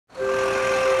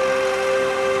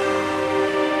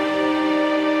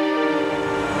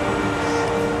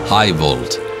High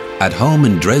Volt, at home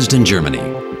in Dresden, Germany,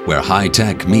 where high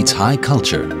tech meets high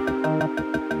culture.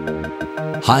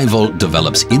 High Volt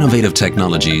develops innovative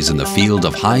technologies in the field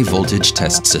of high voltage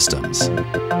test systems.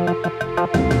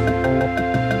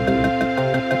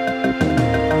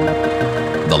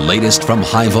 The latest from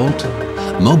High Volt?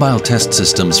 Mobile test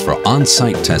systems for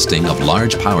on-site testing of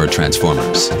large power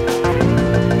transformers.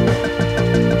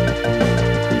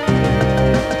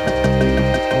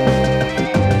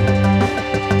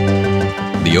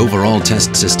 The overall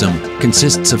test system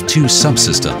consists of two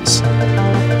subsystems.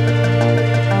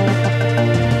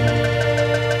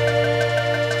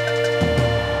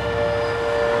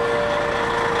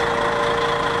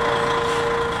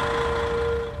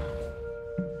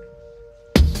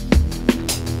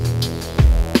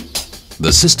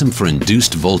 The system for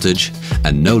induced voltage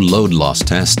and no load loss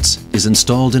tests is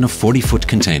installed in a 40-foot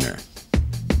container.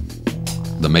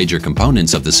 The major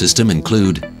components of the system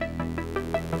include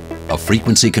a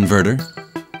frequency converter,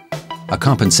 a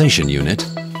compensation unit,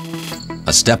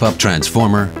 a step-up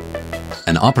transformer,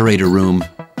 an operator room,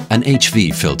 an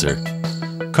HV filter,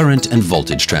 current and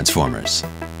voltage transformers.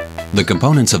 The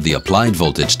components of the applied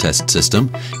voltage test system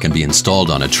can be installed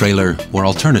on a trailer or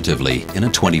alternatively in a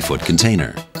 20-foot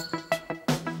container.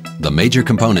 The major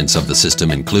components of the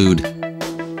system include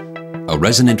a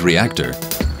resonant reactor,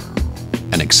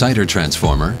 an exciter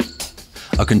transformer,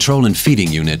 a control and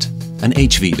feeding unit, an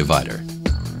HV divider.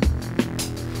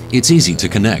 It's easy to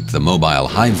connect the mobile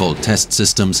high-volt test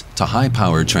systems to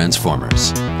high-power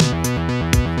transformers.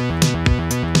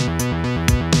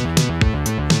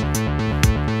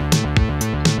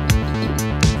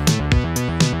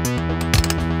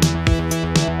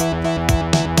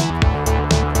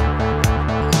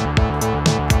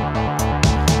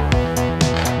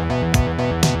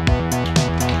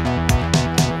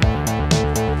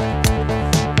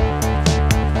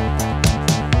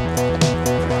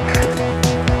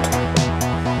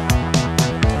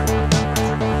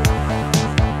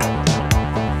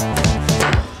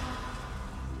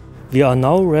 We are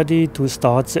now ready to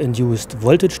start the induced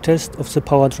voltage test of the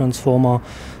power transformer.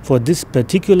 For this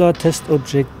particular test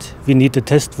object, we need a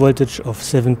test voltage of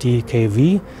 70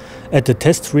 kV at a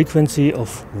test frequency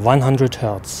of 100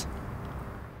 Hz.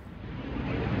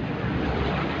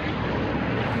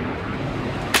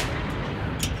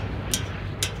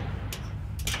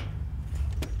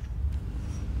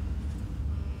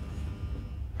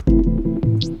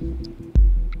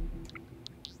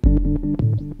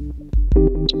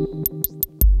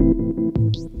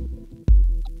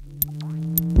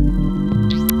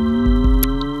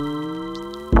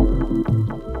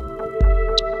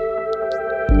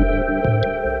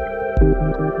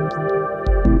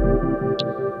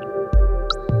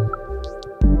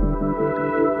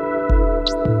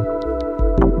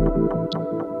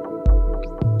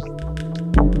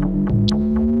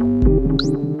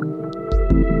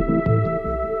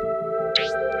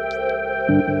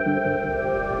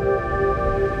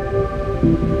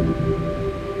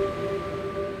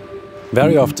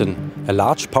 Very often, a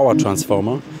large power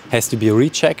transformer has to be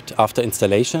rechecked after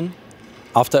installation,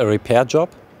 after a repair job,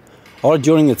 or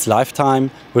during its lifetime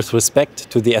with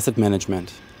respect to the asset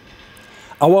management.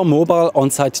 Our mobile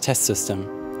on-site test system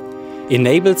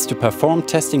enables to perform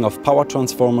testing of power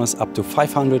transformers up to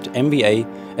 500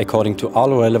 MVA according to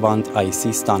all relevant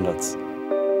IEC standards.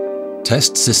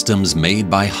 Test systems made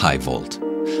by High Volt,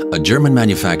 a German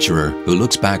manufacturer who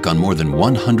looks back on more than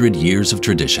 100 years of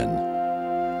tradition.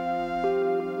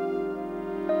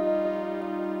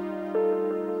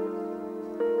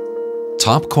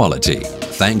 Top quality,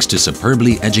 thanks to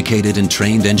superbly educated and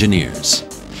trained engineers.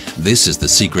 This is the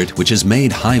secret which has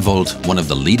made High Volt one of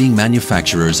the leading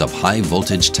manufacturers of high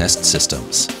voltage test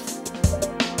systems.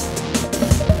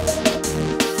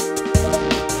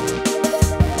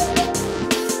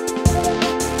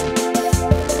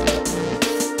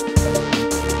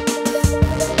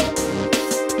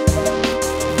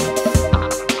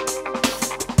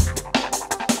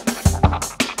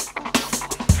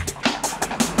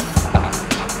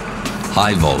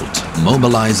 High Volt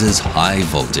mobilizes high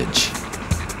voltage.